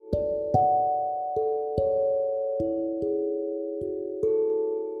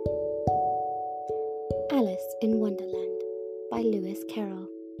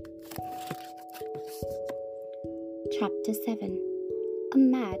Chapter 7. A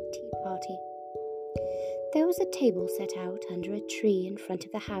Mad Tea Party. There was a table set out under a tree in front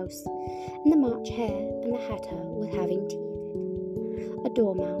of the house, and the March Hare and the Hatter were having tea at it. A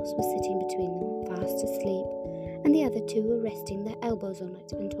dormouse was sitting between them, fast asleep, and the other two were resting their elbows on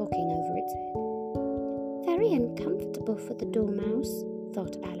it and talking over its head. Very uncomfortable for the dormouse,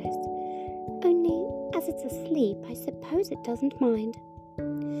 thought Alice. Only, as it's asleep, I suppose it doesn't mind.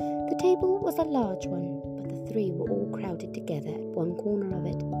 The table was a large one, but the three were all crowded together at one corner of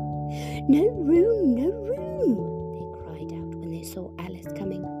it. "No room, no room!" they cried out when they saw Alice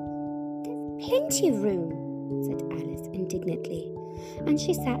coming. "There's plenty of room," said Alice indignantly, and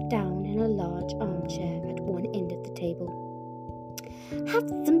she sat down in a large armchair at one end of the table. "Have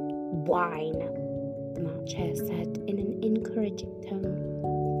some wine," the March Hare said in an encouraging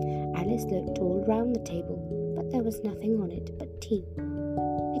tone. Alice looked all round the table, but there was nothing on it but tea.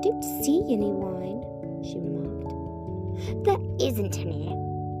 "I don't see any wine," she remarked. "There isn't any,"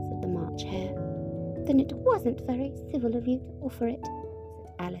 said the March Hare. "Then it wasn't very civil of you to offer it,"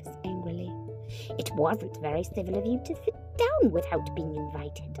 said Alice angrily. "It wasn't very civil of you to sit down without being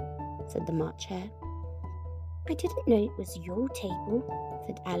invited," said the March Hare. "I didn't know it was your table,"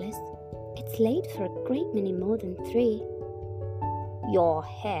 said Alice. "It's laid for a great many more than 3. "Your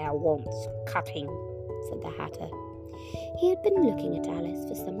hair wants cutting," said the Hatter. He had been looking at Alice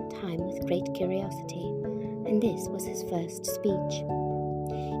for some time with great curiosity, and this was his first speech.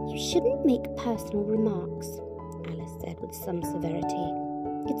 "You shouldn't make personal remarks," Alice said with some severity.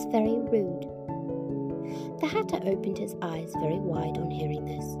 "It's very rude." The Hatter opened his eyes very wide on hearing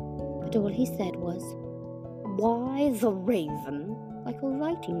this, but all he said was, "Why the raven like a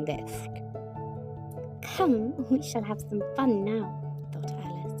writing desk?" "Come, we shall have some fun now," thought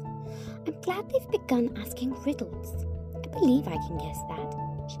Alice. "I'm glad they've begun asking riddles. I believe I can guess that,"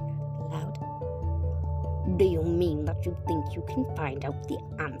 she added aloud. "Do you mean that you think you can find out the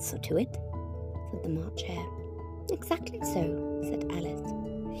answer to it?" said the March Hare. "Exactly so," said Alice.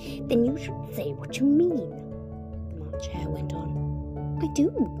 "Then you should say what you mean," the March Hare went on. "I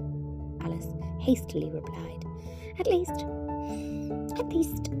do," Alice hastily replied. At least,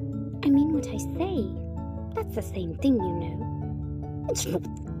 I mean what I say. That's the same thing, you know." "It's not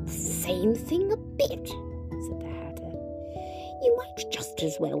the same thing a bit," said the Hatter. "You might just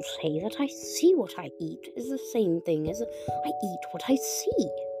as well say that I see what I eat is the same thing as I eat what I see."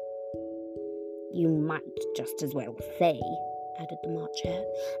 "You might just as well say," added the March Hare,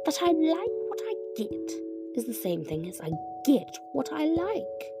 "that I like what I get is the same thing as I get what I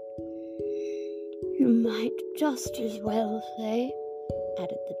like." "You might just as well say,"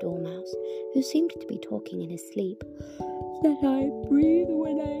 added the Dormouse, who seemed to be talking in his sleep, "that I breathe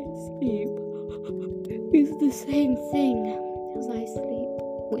when I sleep is the same thing as I sleep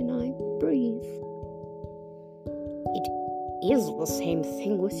when I breathe." "It is the same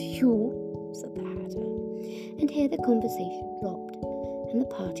thing with you," said the Hatter. And here the conversation dropped, and the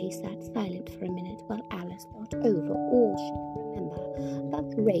party sat silent for a minute while Alice thought over all she could remember about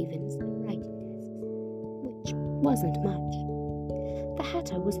the ravens and writing desks, which wasn't much. The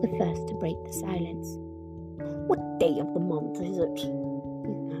Hatter was the first to break the silence. "What day of the month is it?" he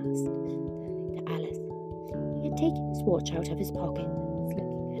asked, turning to Alice. He had taken his watch out of his pocket and was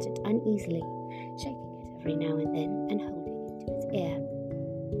looking at it uneasily, shaking it every now and then and holding it to his ear.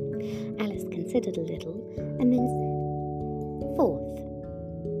 Alice considered a little and then said, "4th.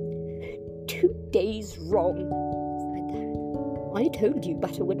 "2 days wrong," sighed the Hatter. "I told you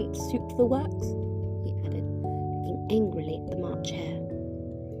butter wouldn't suit the works," he added, looking angrily at the March Hare.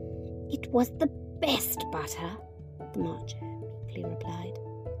 "It was the best butter," the March Hare meekly replied.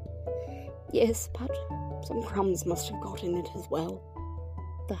 "Yes, but some crumbs must have got in it as well,"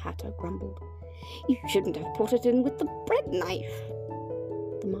 the Hatter grumbled. "You shouldn't have put it in with the bread knife."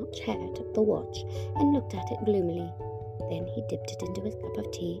 The March Hare took the watch and looked at it gloomily. Then he dipped it into his cup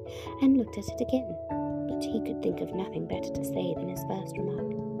of tea and looked at it again, but he could think of nothing better to say than his first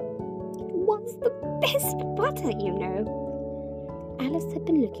remark. "It was the best butter, you know." Alice had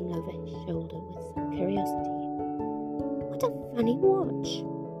been looking over his shoulder with some curiosity. "What a funny watch,"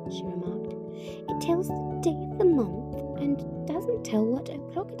 she remarked. "It tells the day of the month and doesn't tell what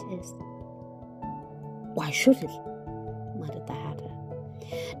o'clock it is." "Why should it?" muttered the Hatter.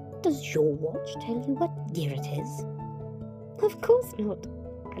 "Does your watch tell you what year it is?" "Of course not,"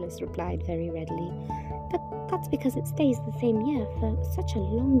 Alice replied very readily. "But that's because it stays the same year for such a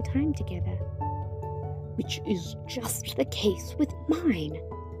long time together." "Which is just the case with mine,"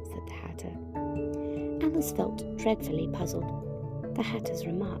 said the Hatter. Alice felt dreadfully puzzled. The Hatter's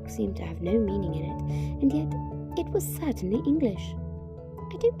remark seemed to have no meaning in it, and yet it was certainly English.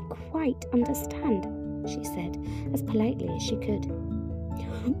 "I don't quite understand," she said, as politely as she could.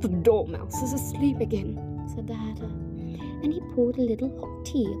 The Dormouse is asleep again, said the Hatter, and he poured a little hot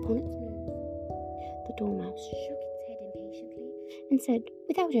tea upon its nose. The Dormouse shook its head impatiently and said,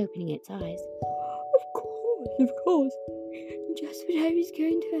 without opening its eyes, Of course, just what I was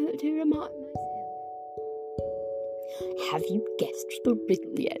going to remark myself. Have you guessed the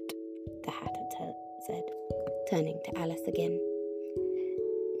riddle yet? The Hatter said, turning to Alice again.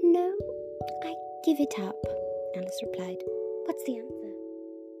 No, I give it up, Alice replied. What's the answer?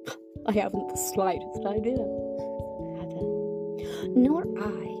 I haven't the slightest idea, said the Hatter. Nor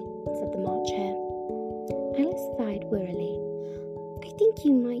I, said the March Hare. Alice sighed wearily. I think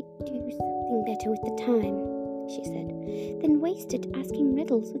you might do something better with the time, she said, than waste it asking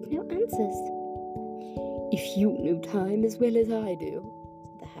riddles with no answers. If you knew time as well as I do,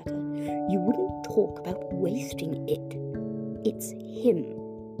 said the Hatter, you wouldn't talk about wasting it. It's him.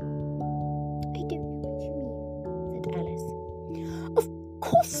 I don't know what you mean, said Alice. Of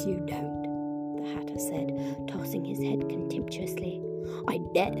course you don't, the Hatter said, tossing his head contemptuously. I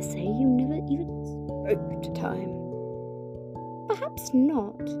dare say you never even spoke to time. Perhaps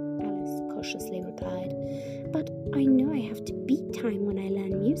not, Alice cautiously replied, but I know I have to beat time when I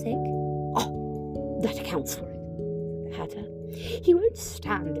learn music. Oh, that accounts for it, said the Hatter. He won't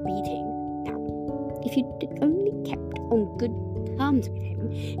stand beating. Now, if you only kept on good terms with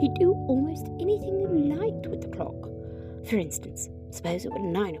him, he'd do almost anything you liked with the clock. For instance, suppose it were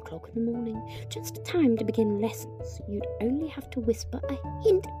 9 o'clock in the morning, just time to begin lessons. You'd only have to whisper a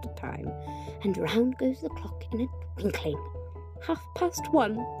hint at a time, and round goes the clock in a twinkling.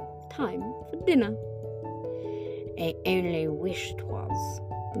 1:30, time for dinner. I only wish 'twas,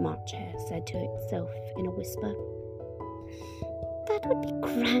 the March Hare said to itself in a whisper. That would be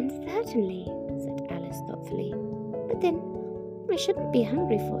grand, certainly, said Alice thoughtfully. But then, I shouldn't be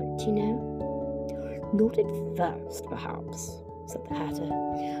hungry for it, you know. Not at first, perhaps, said the Hatter,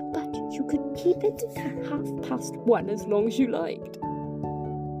 but you could keep it to 1:30 as long as you liked.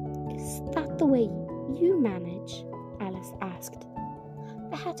 Is that the way you manage? Alice asked.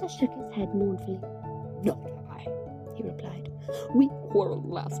 The Hatter shook his head mournfully. Not I, he replied. We quarrelled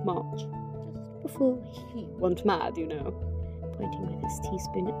last March, just before he went mad, you know, pointing with his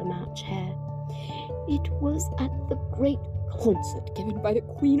teaspoon at the March Hare. It was at the great concert given by the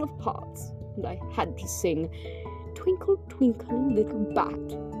Queen of Hearts, and I had to sing, Twinkle, twinkle, little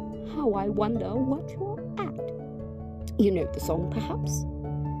bat, how I wonder what you're at. You know the song, perhaps?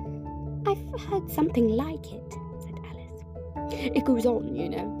 I've heard something like it, said Alice. It goes on, you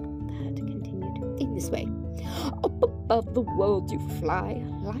know, the Hatter continued, in this way. Up above the world you fly,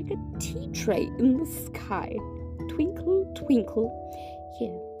 like a tea tray in the sky. Twinkle, twinkle.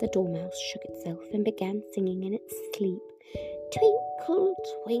 Here the Dormouse shook itself and began singing in its sleep. Twinkle,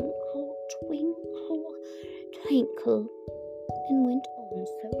 twinkle, twinkle, twinkle, and went on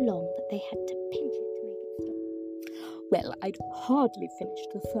so long that they had to pinch it to make it stop. Well, I'd hardly finished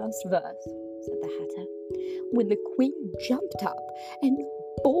the first verse, said the Hatter, when the Queen jumped up and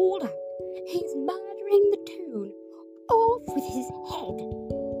bawled out, He's murdering the tune! Off with his head!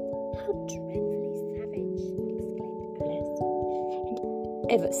 How dreadfully savage, exclaimed Alice. And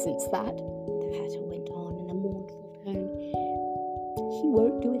ever since that, the Hatter went on in a mournful tone, he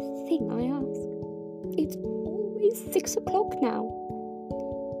won't do a thing I ask. It's always 6 o'clock now.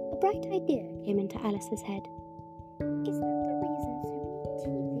 A bright idea came into Alice's head. Is that the reason so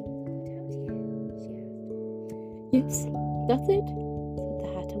many tea things are put out here? She asked. Yes, that's it, said the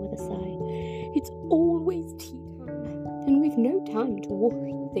Hatter with a sigh. It's always tea time, and we've no time to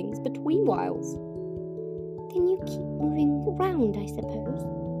wash things between whiles. Then you keep moving round, I suppose,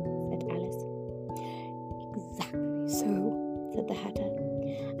 said Alice. Exactly so, said the Hatter,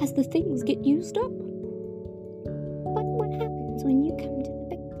 as the things get used up. But what happens when you come to the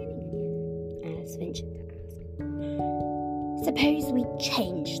beginning again? Alice ventured to ask. Suppose we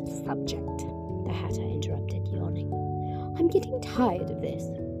change the subject, the Hatter interrupted, yawning. I'm getting tired of this.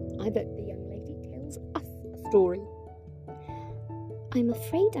 I vote the young lady tells us a story. I'm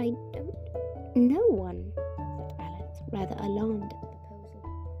afraid I don't know one, said Alice, rather alarmed at the proposal.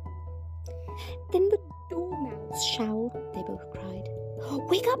 Then the Dormouse shall, they both cried.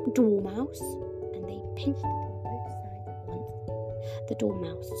 Wake up, Dormouse! And they pinched it on both sides at once. The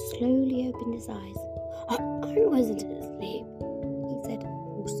Dormouse slowly opened his eyes. I wasn't asleep, he said in a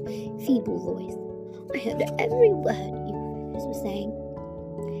hoarse, feeble voice. I heard every word you fellows were saying.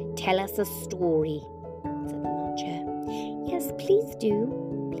 Tell us a story, said the March Hare. Yes, please do,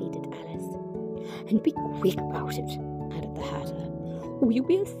 pleaded Alice. And be quick about it, added the Hatter, or you'll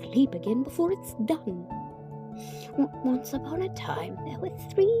be asleep again before it's done. Once upon a time there were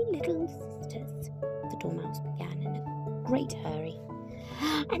 3 little sisters, the Dormouse began in a great hurry.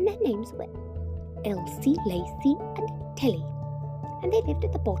 "And their names were Elsie, Lacey, and Tilly, and they lived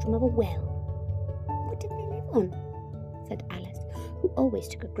at the bottom of a well." "What did they live on?" said Alice, who always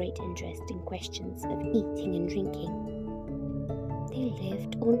took a great interest in questions of eating and drinking. "They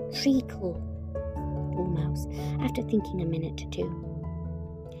lived on treacle," said the Dormouse, after thinking a minute or two.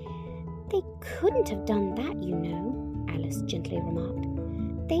 "They couldn't have done that, you know," Alice gently remarked.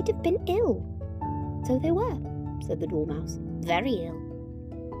 "They'd have been ill." "So they were," said the Dormouse, "very ill."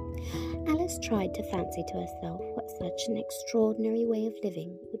 Alice tried to fancy to herself what such an extraordinary way of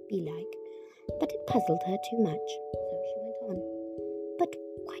living would be like, but it puzzled her too much, so she went on. "But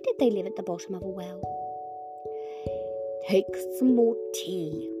why did they live at the bottom of a well?" "Take some more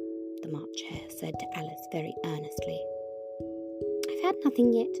tea," the March Hare said to Alice very earnestly. "I've had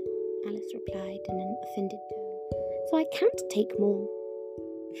nothing yet," Alice replied in an offended tone, "so I can't take more."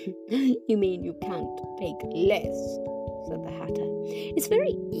 "You mean you can't take less?" said the Hatter. "It's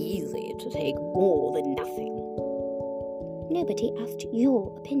very easy to take more than nothing." "Nobody asked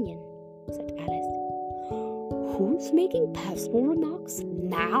your opinion," said Alice. "Who's making personal remarks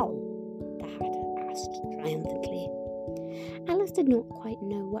now?" the Hatter asked triumphantly. Alice did not quite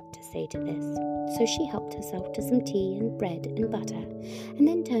know what to say to this, so she helped herself to some tea and bread and butter, and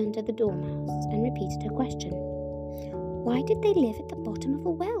then turned to the Dormouse and repeated her question. "Why did they live at the bottom of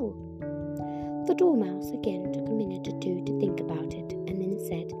a well?" The Dormouse again took a minute or two to think about it, and then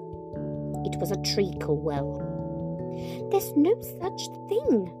said, "It was a treacle well." "There's no such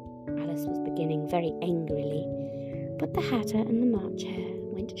thing," Alice was beginning very angrily, but the Hatter and the March Hare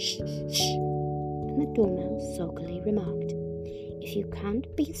went shh, shh, and the Dormouse sulkily remarked, "If you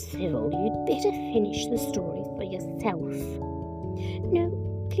can't be civil, you'd better finish the story for yourself." "No,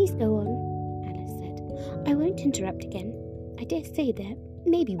 please go on," Alice said. "I won't interrupt again. I dare say there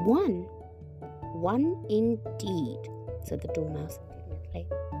may be one." "One indeed," said the Dormouse indignantly.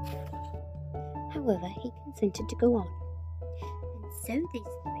 However, he consented to go on. "And so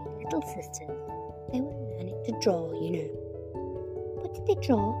these three little sisters, they were learning to draw, you know." "What did they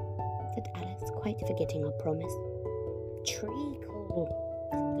draw?" said Alice, quite forgetting her promise. "Treacle,"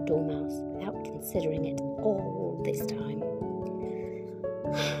 said the Dormouse, without considering it all this time.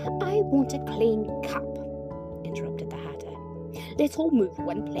 "I want a clean cup," interrupted the Hatter. "Let's all move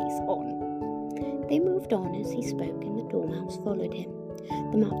one place on." They moved on as he spoke, and the Dormouse followed him.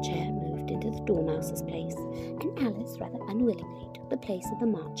 The March Hare moved into the Dormouse's place, and Alice rather unwillingly took the place of the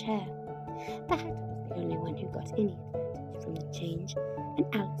March Hare. The Hatter was the only one who got any advantage from the change, and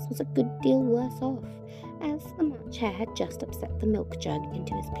Alice was a good deal worse off, as the March Hare had just upset the milk jug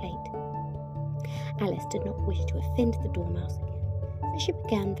into his plate. Alice did not wish to offend the Dormouse again, so she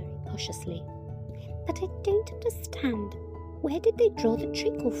began very cautiously. "But I don't understand. Where did they draw the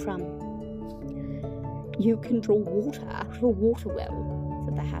treacle from?" "You can draw water out of a water well,"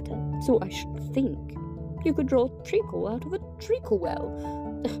 said the Hatter, "so I should think you could draw treacle out of a treacle well."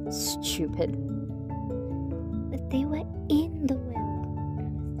 "Stupid." "But they were in the well,"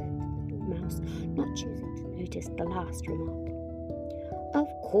 Alice said to the Dormouse, not choosing to notice the last remark. "Of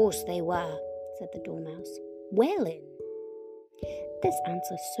course they were," said the Dormouse. "Well in." This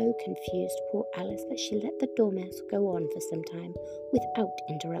answer so confused poor Alice that she let the Dormouse go on for some time without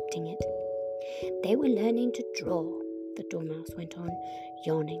interrupting it. "They were learning to draw," the Dormouse went on,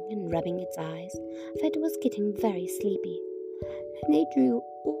 yawning and rubbing its eyes, for it was getting very sleepy. "And they drew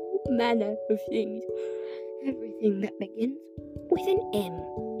all manner of things, everything that begins with an M."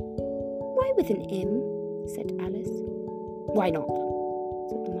 "Why with an M?" said Alice. "Why not?"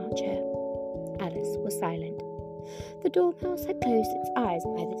 said the March Hare. Alice was silent. The Dormouse had closed its eyes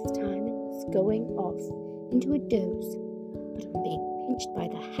by this time and was going off into a doze, but on being pinched by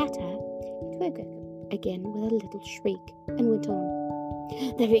the Hatter, it woke up again with a little shriek and went on.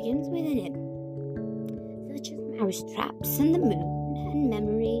 "That begins with an M, such as mousetraps and the moon and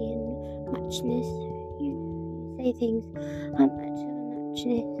memory and muchness. You say things aren't much of a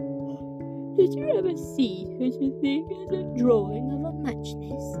muchness. Did you ever see such a thing as a drawing of a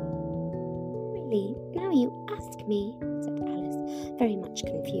muchness?" "Really, now you ask me," said Alice, very much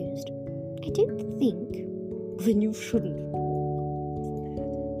confused. "I don't think." "Then you shouldn't talk," said the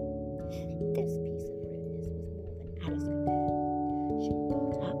Hatter. This piece of rudeness was more than Alice could bear. She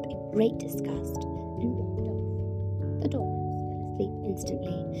got up in great disgust and walked off. The Dormouse fell asleep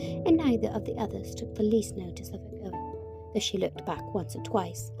instantly, and neither of the others took the least notice of her going, though she looked back once or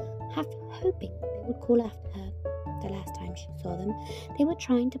twice, half hoping they would call after her. The last time she saw them, they were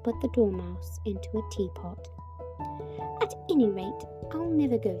trying to put the Dormouse into a teapot. "At any rate, I'll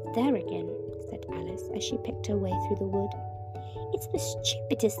never go there again," said Alice as she picked her way through the wood. It's the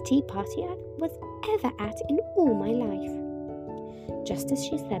stupidest tea party I was ever at in all my life." Just as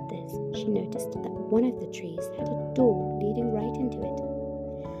she said this, she noticed that one of the trees had a door leading right into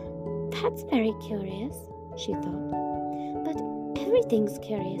it. "That's very curious," she thought. "But everything's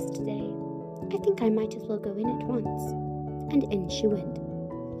curious today. I think I might as well go in at once." And in she went.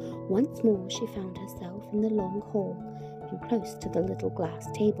 Once more she found herself in the long hall and close to the little glass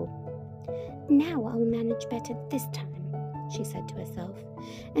table. "Now I'll manage better this time," she said to herself,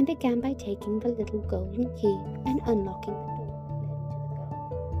 and began by taking the little golden key and unlocking the door that led into the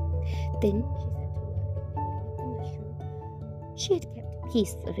garden. Then she set to work nibbling at the mushroom. She had kept a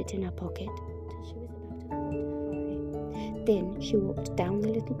piece of it in her pocket till she was about a foot high. Then she walked down the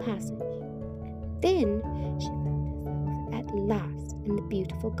little passage, and then she found herself at last in the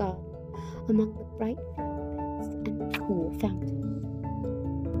beautiful garden, among the bright flower beds and the cool fountain.